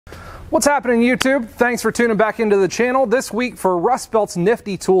What's happening, YouTube? Thanks for tuning back into the channel. This week for Rustbelt's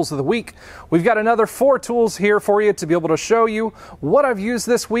Nifty Tools of the Week, we've got another 4 tools here for you to be able to show you what I've used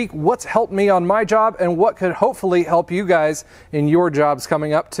this week, what's helped me on my job, and what could hopefully help you guys in your jobs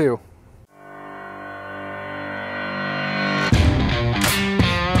coming up too.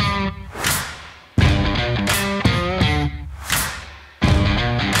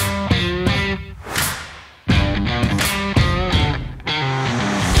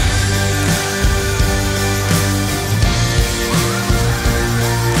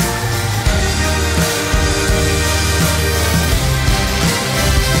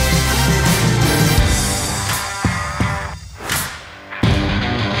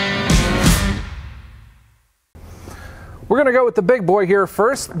 We're going to go with the big boy here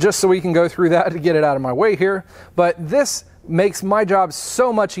first, just so we can go through that to get it out of my way here. But this makes my job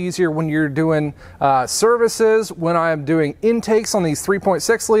so much easier when you're doing services, when I'm doing intakes on these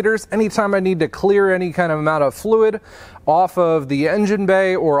 3.6 liters, anytime I need to clear any kind of amount of fluid off of the engine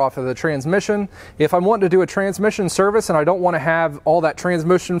bay or off of the transmission. If I'm wanting to do a transmission service and I don't want to have all that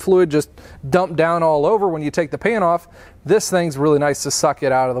transmission fluid just dumped down all over when you take the pan off, this thing's really nice to suck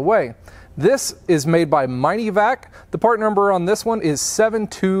it out of the way. This is made by MityVac. The part number on this one is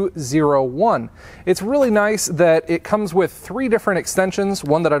 7201. It's really nice that it comes with 3 different extensions,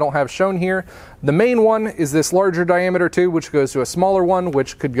 one that I don't have shown here. The main one is this larger diameter tube, which goes to a smaller one,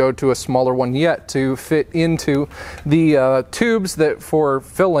 which could go to a smaller one yet to fit into the tubes that for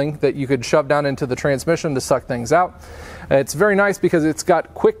filling that you could shove down into the transmission to suck things out. It's very nice because it's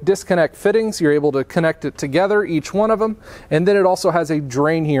got quick disconnect fittings. You're able to connect it together, each one of them. And then it also has a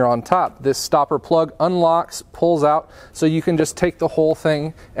drain here on top. This stopper plug unlocks, pulls out, so you can just take the whole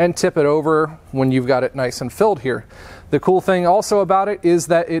thing and tip it over when you've got it nice and filled here. The cool thing also about it is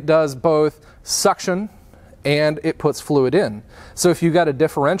that it does both suction and it puts fluid in. So if you've got a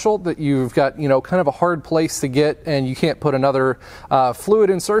differential that you've got, kind of a hard place to get and you can't put another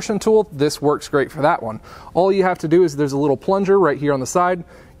fluid insertion tool, this works great for that one. All you have to do is there's a little plunger right here on the side.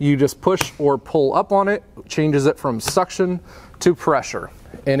 You just push or pull up on it, changes it from suction to pressure.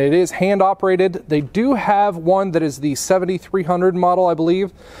 And it is hand operated. They do have one that is the 7300 model, I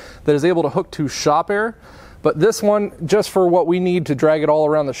believe, that is able to hook to shop air. But this one, just for what we need to drag it all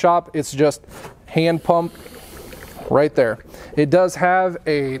around the shop, it's just hand pump right there. It does have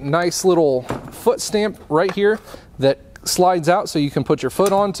a nice little foot stamp right here that slides out so you can put your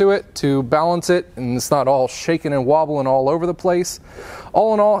foot onto it to balance it and it's not all shaking and wobbling all over the place.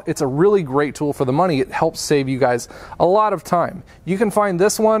 All in all, it's a really great tool for the money. It helps save you guys a lot of time. You can find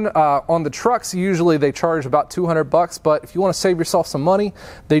this one on the trucks. Usually they charge about 200 bucks, but if you want to save yourself some money,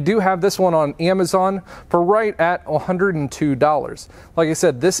 they do have this one on Amazon for right at $102. Like I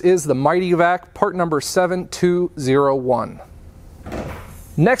said, this is the MityVac, part number 7201.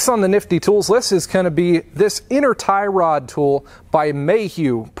 Next on the Nifty Tools list is going to be this inner tie rod tool by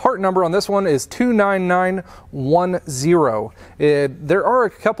Mayhew. Part number on this one is 29910. There are a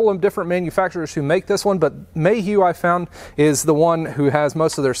couple of different manufacturers who make this one, but Mayhew, I found, is the one who has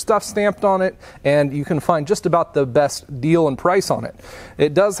most of their stuff stamped on it, and you can find just about the best deal and price on it.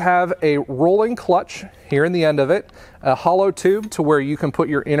 It does have a rolling clutch here in the end of it, a hollow tube to where you can put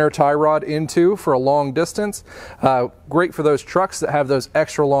your inner tie rod into for a long distance. Great for those trucks that have those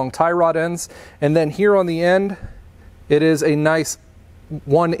extra long tie rod ends. And then here on the end, it is a nice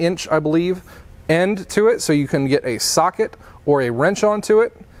 1 inch, I believe, end to it, so you can get a socket or a wrench onto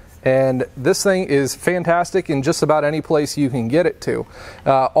it. And this thing is fantastic in just about any place you can get it to.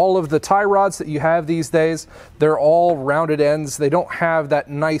 All of the tie rods that you have these days, they're all rounded ends. They don't have that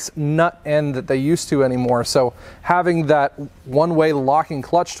nice nut end that they used to anymore. So having that one-way locking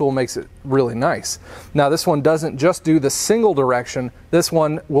clutch tool makes it really nice. Now this one doesn't just do the single direction. This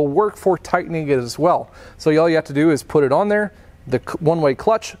one will work for tightening it as well. So all you have to do is put it on there. The one-way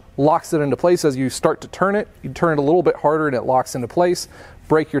clutch locks it into place as you start to turn it. You turn it a little bit harder and it locks into place.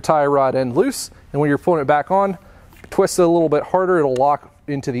 Break your tie rod end loose, and when you're putting it back on, twist it a little bit harder, it'll lock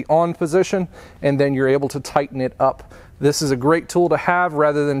into the on position, and then you're able to tighten it up. This is a great tool to have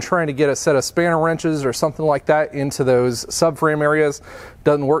rather than trying to get a set of spanner wrenches or something like that into those subframe areas.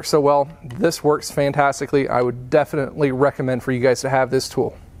 Doesn't work so well. This works fantastically. I would definitely recommend for you guys to have this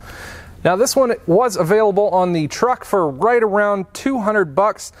tool. Now this one was available on the truck for right around 200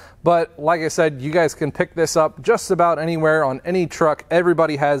 bucks, but like I said, you guys can pick this up just about anywhere on any truck.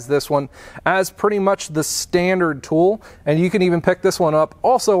 Everybody has this one as pretty much the standard tool, and you can even pick this one up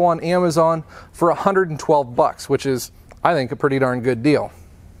also on Amazon for 112 bucks, which is, I think, a pretty darn good deal.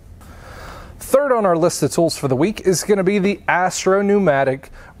 Third on our list of tools for the week is going to be the Astro Pneumatic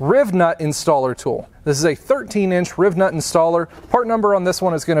Riv Nut Installer Tool. This is a 13-inch riv nut installer. Part number on this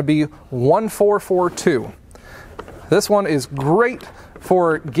one is going to be 1442. This one is great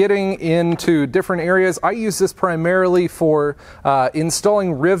for getting into different areas. I use this primarily for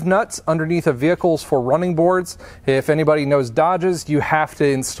installing riv nuts underneath of vehicles for running boards. If anybody knows Dodges, you have to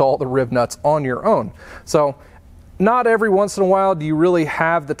install the riv nuts on your own. So not every once in a while do you really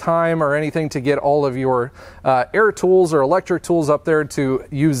have the time or anything to get all of your air tools or electric tools up there to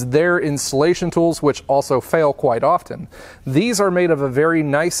use their installation tools, which also fail quite often. These are made of a very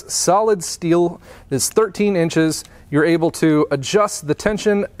nice solid steel. It's 13 inches. You're able to adjust the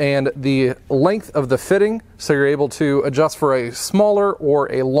tension and the length of the fitting, so you're able to adjust for a smaller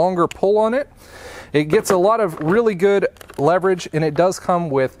or a longer pull on it. It gets a lot of really good leverage, and it does come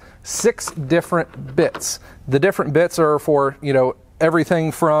with 6 different bits. The different bits are for, you know,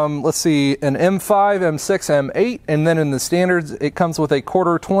 everything from, let's see, an M5, M6, M8, and then in the standards it comes with a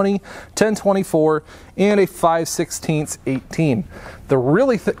 1/4 20, 10/24, and a 5/16 18. The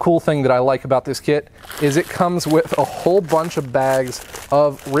really cool thing that I like about this kit is it comes with a whole bunch of bags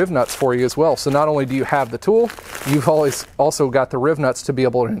of riv nuts for you as well. So not only do you have the tool, you've always also got the riv nuts to be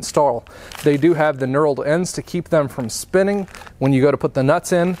able to install. They do have the knurled ends to keep them from spinning when you go to put the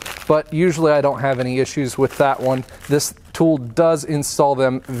nuts in, but usually I don't have any issues with that one. This tool does install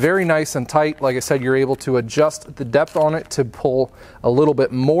them very nice and tight. Like I said, you're able to adjust the depth on it to pull a little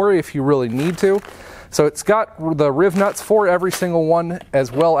bit more if you really need to. So it's got the riv nuts for every single one,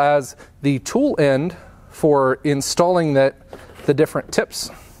 as well as the tool end for installing the different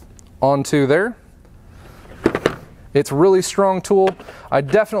tips onto there. It's a really strong tool. I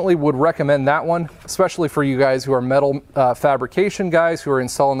definitely would recommend that one, especially for you guys who are metal fabrication guys who are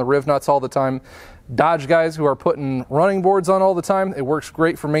installing the riv nuts all the time. Dodge guys who are putting running boards on all the time. It works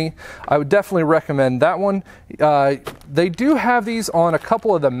great for me. I would definitely recommend that one. They do have these on a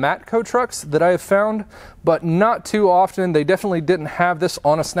couple of the Matco trucks that I have found, but not too often. They definitely didn't have this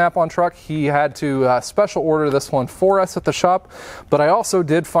on a Snap-on truck. He had to special order this one for us at the shop, but I also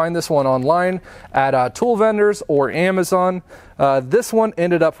did find this one online at tool vendors or Amazon. This one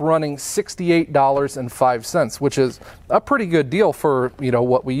ended up running $68.05, which is a pretty good deal for, you know,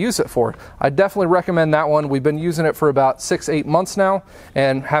 what we use it for. I definitely recommend that one. We've been using it for about 6-8 months now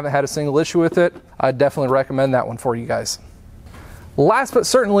and haven't had a single issue with it. I definitely recommend that one for you guys. Last but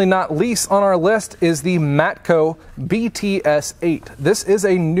certainly not least on our list is the Matco BTS8. This is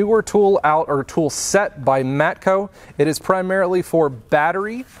a newer tool out, or tool set by Matco. It is primarily for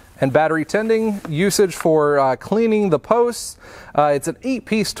battery and battery tending usage for cleaning the posts. It's an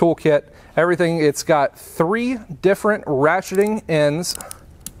 8-piece toolkit. Everything, it's got 3 different ratcheting ends,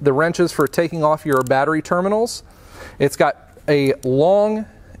 the wrenches for taking off your battery terminals. It's got a long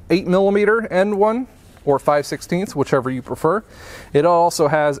 8mm end one, or 5/16, whichever you prefer. It also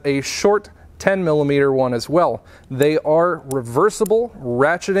has a short 10mm one as well. They are reversible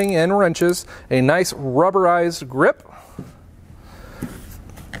ratcheting end wrenches, a nice rubberized grip.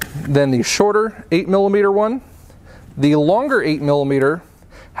 Then the shorter 8mm one. The longer 8mm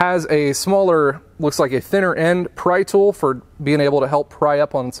has a smaller, looks like a thinner end pry tool for being able to help pry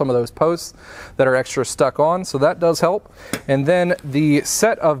up on some of those posts that are extra stuck on, so that does help. And then the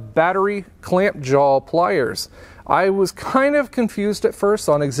set of battery clamp jaw pliers. I was kind of confused at first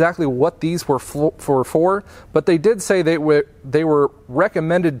on exactly what these were for, but they did say they were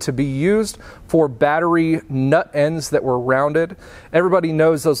recommended to be used for battery nut ends that were rounded. Everybody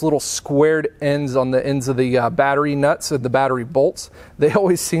knows those little squared ends on the ends of the battery nuts and the battery bolts. They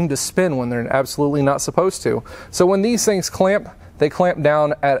always seem to spin when they're absolutely not supposed to. So when these things clamp, they clamp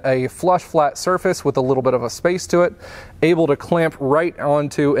down at a flush flat surface with a little bit of a space to it, able to clamp right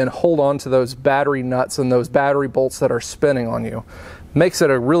onto and hold on to those battery nuts and those battery bolts that are spinning on you. Makes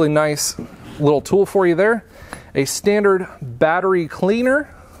it a really nice little tool for you there. A standard battery cleaner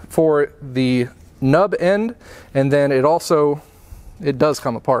for the nub end, and then it does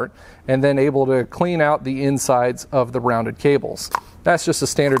come apart, and then able to clean out the insides of the rounded cables. That's just a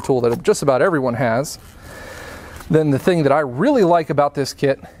standard tool that just about everyone has. Then the thing that I really like about this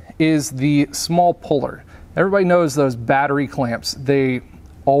kit is the small puller. Everybody knows those battery clamps. They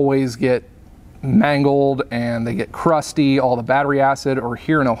always get mangled and they get crusty, all the battery acid, or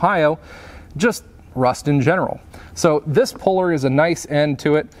here in Ohio, just rust in general. So this puller is a nice end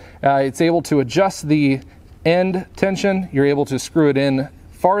to it. It's able to adjust the end tension. You're able to screw it in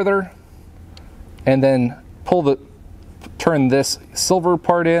farther and then turn this silver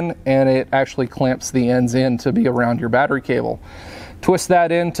part in, and it actually clamps the ends in to be around your battery cable. Twist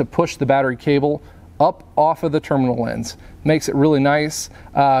that in to push the battery cable up off of the terminal ends. Makes it really nice.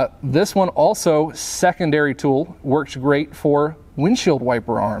 This one also, secondary tool, works great for windshield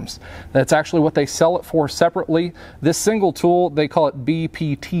wiper arms. That's actually what they sell it for separately. This single tool, they call it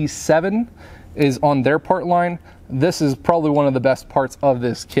BPT7, is on their part line. This is probably one of the best parts of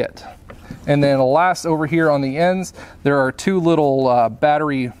this kit. And then last, over here on the ends, there are two little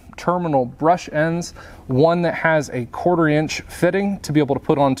battery terminal brush ends. One that has a 1/4 inch fitting to be able to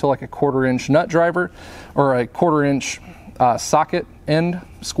put onto like a 1/4 inch nut driver, or a 1/4 inch socket end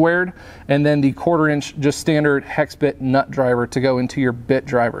squared, and then the 1/4 inch just standard hex bit nut driver to go into your bit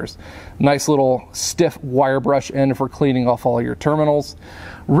drivers. Nice little stiff wire brush end for cleaning off all your terminals.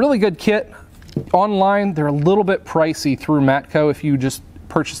 Really good kit. Online, they're a little bit pricey through Matco if you just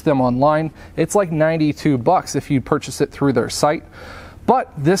purchase them online. It's like 92 bucks if you purchase it through their site. But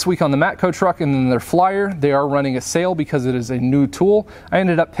this week on the Matco truck and then their flyer, they are running a sale because it is a new tool. I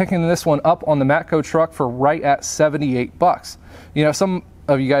ended up picking this one up on the Matco truck for right at 78 bucks. You know, some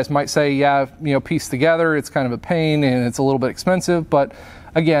of you guys might say, yeah, you know, piece together, it's kind of a pain and it's a little bit expensive, but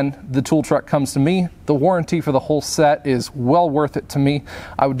again, the tool truck comes to me. The warranty for the whole set is well worth it to me.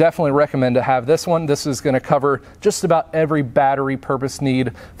 I would definitely recommend to have this one. This is going to cover just about every battery purpose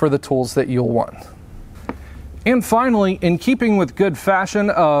need for the tools that you'll want. And finally, in keeping with good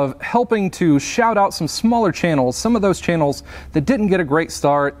fashion of helping to shout out some smaller channels, some of those channels that didn't get a great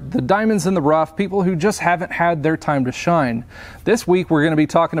start, the diamonds in the rough, people who just haven't had their time to shine. This week we're going to be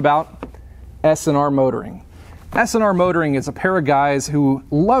talking about S&R Motoring. S&R Motoring is a pair of guys who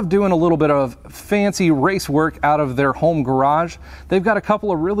love doing a little bit of fancy race work out of their home garage. They've got a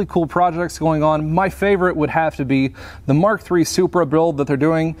couple of really cool projects going on. My favorite would have to be the Mark III Supra build that they're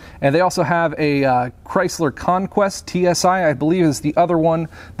doing, and they also have a Chrysler Conquest TSI, I believe is the other one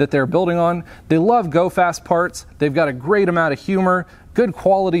that they're building on. They love go-fast parts. They've got a great amount of humor, good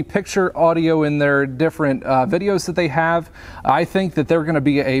quality picture, audio in their different videos that they have. I think that they're going to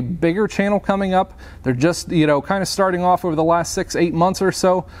be a bigger channel coming up. They're just, you know, kind of starting off over the last 6-8 months or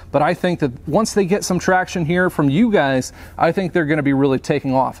so, but I think that once they get some traction here from you guys, I think they're going to be really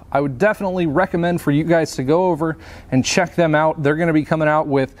taking off. I would definitely recommend for you guys to go over and check them out. They're going to be coming out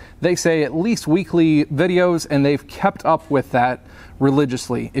with, they say, at least weekly videos, and they've kept up with that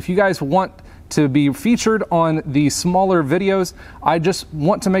religiously. If you guys want to be featured on the smaller videos, I just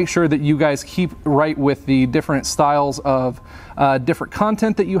want to make sure that you guys keep right with the different styles of different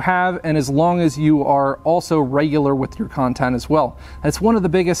content that you have, and as long as you are also regular with your content as well. That's one of the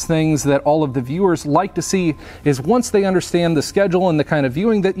biggest things that all of the viewers like to see, is once they understand the schedule and the kind of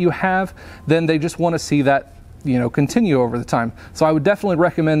viewing that you have, then they just want to see that, you know, continue over the time. So I would definitely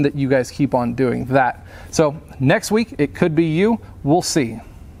recommend that you guys keep on doing that. So next week it could be you. We'll see.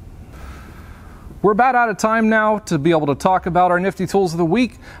 We're about out of time now to be able to talk about our nifty tools of the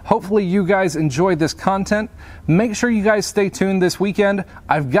week. Hopefully you guys enjoyed this content. Make sure you guys stay tuned this weekend.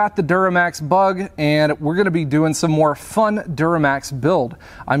 I've got the Duramax bug, and we're going to be doing some more fun Duramax build.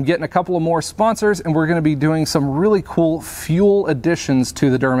 I'm getting a couple of more sponsors, and we're going to be doing some really cool fuel additions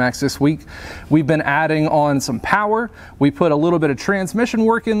to the Duramax this week. We've been adding on some power. We put a little bit of transmission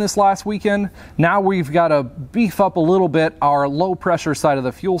work in this last weekend. Now we've got to beef up a little bit our low pressure side of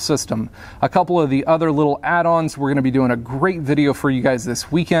the fuel system. A couple of the other little add-ons, we're going to be doing a great video for you guys this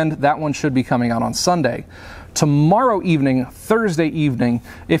weekend. That one should be coming out on Sunday. Tomorrow evening, Thursday evening,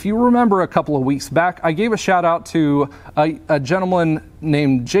 if you remember a couple of weeks back, I gave a shout out to a gentleman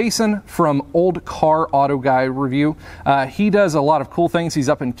named Jason from Old Carr Auto Guy Review. He does a lot of cool things. He's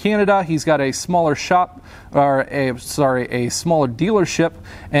up in Canada. He's got a smaller shop, or a smaller dealership,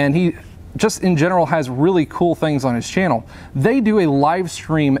 and he just in general has really cool things on his channel. They do a live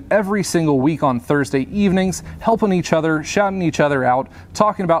stream every single week on Thursday evenings, helping each other, shouting each other out,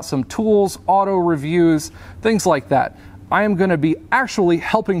 talking about some tools, auto reviews, things like that. I am going to be actually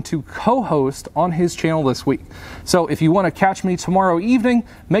helping to co-host on his channel this week. So if you want to catch me tomorrow evening,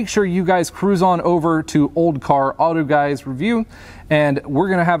 make sure you guys cruise on over to Old Carr Auto Guys Review, and we're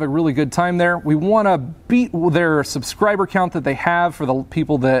going to have a really good time there. We want to beat their subscriber count that they have for the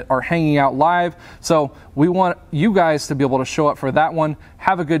people that are hanging out live. So we want you guys to be able to show up for that one.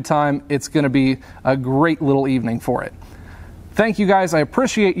 Have a good time. It's going to be a great little evening for it. Thank you guys. I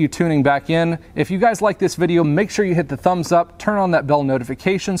appreciate you tuning back in. If you guys like this video, make sure you hit the thumbs up, turn on that bell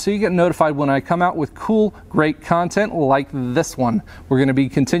notification so you get notified when I come out with cool, great content like this one. We're going to be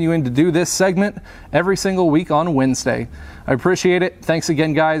continuing to do this segment every single week on Wednesday. I appreciate it. Thanks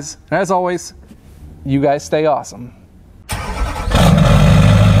again, guys. And as always, you guys stay awesome.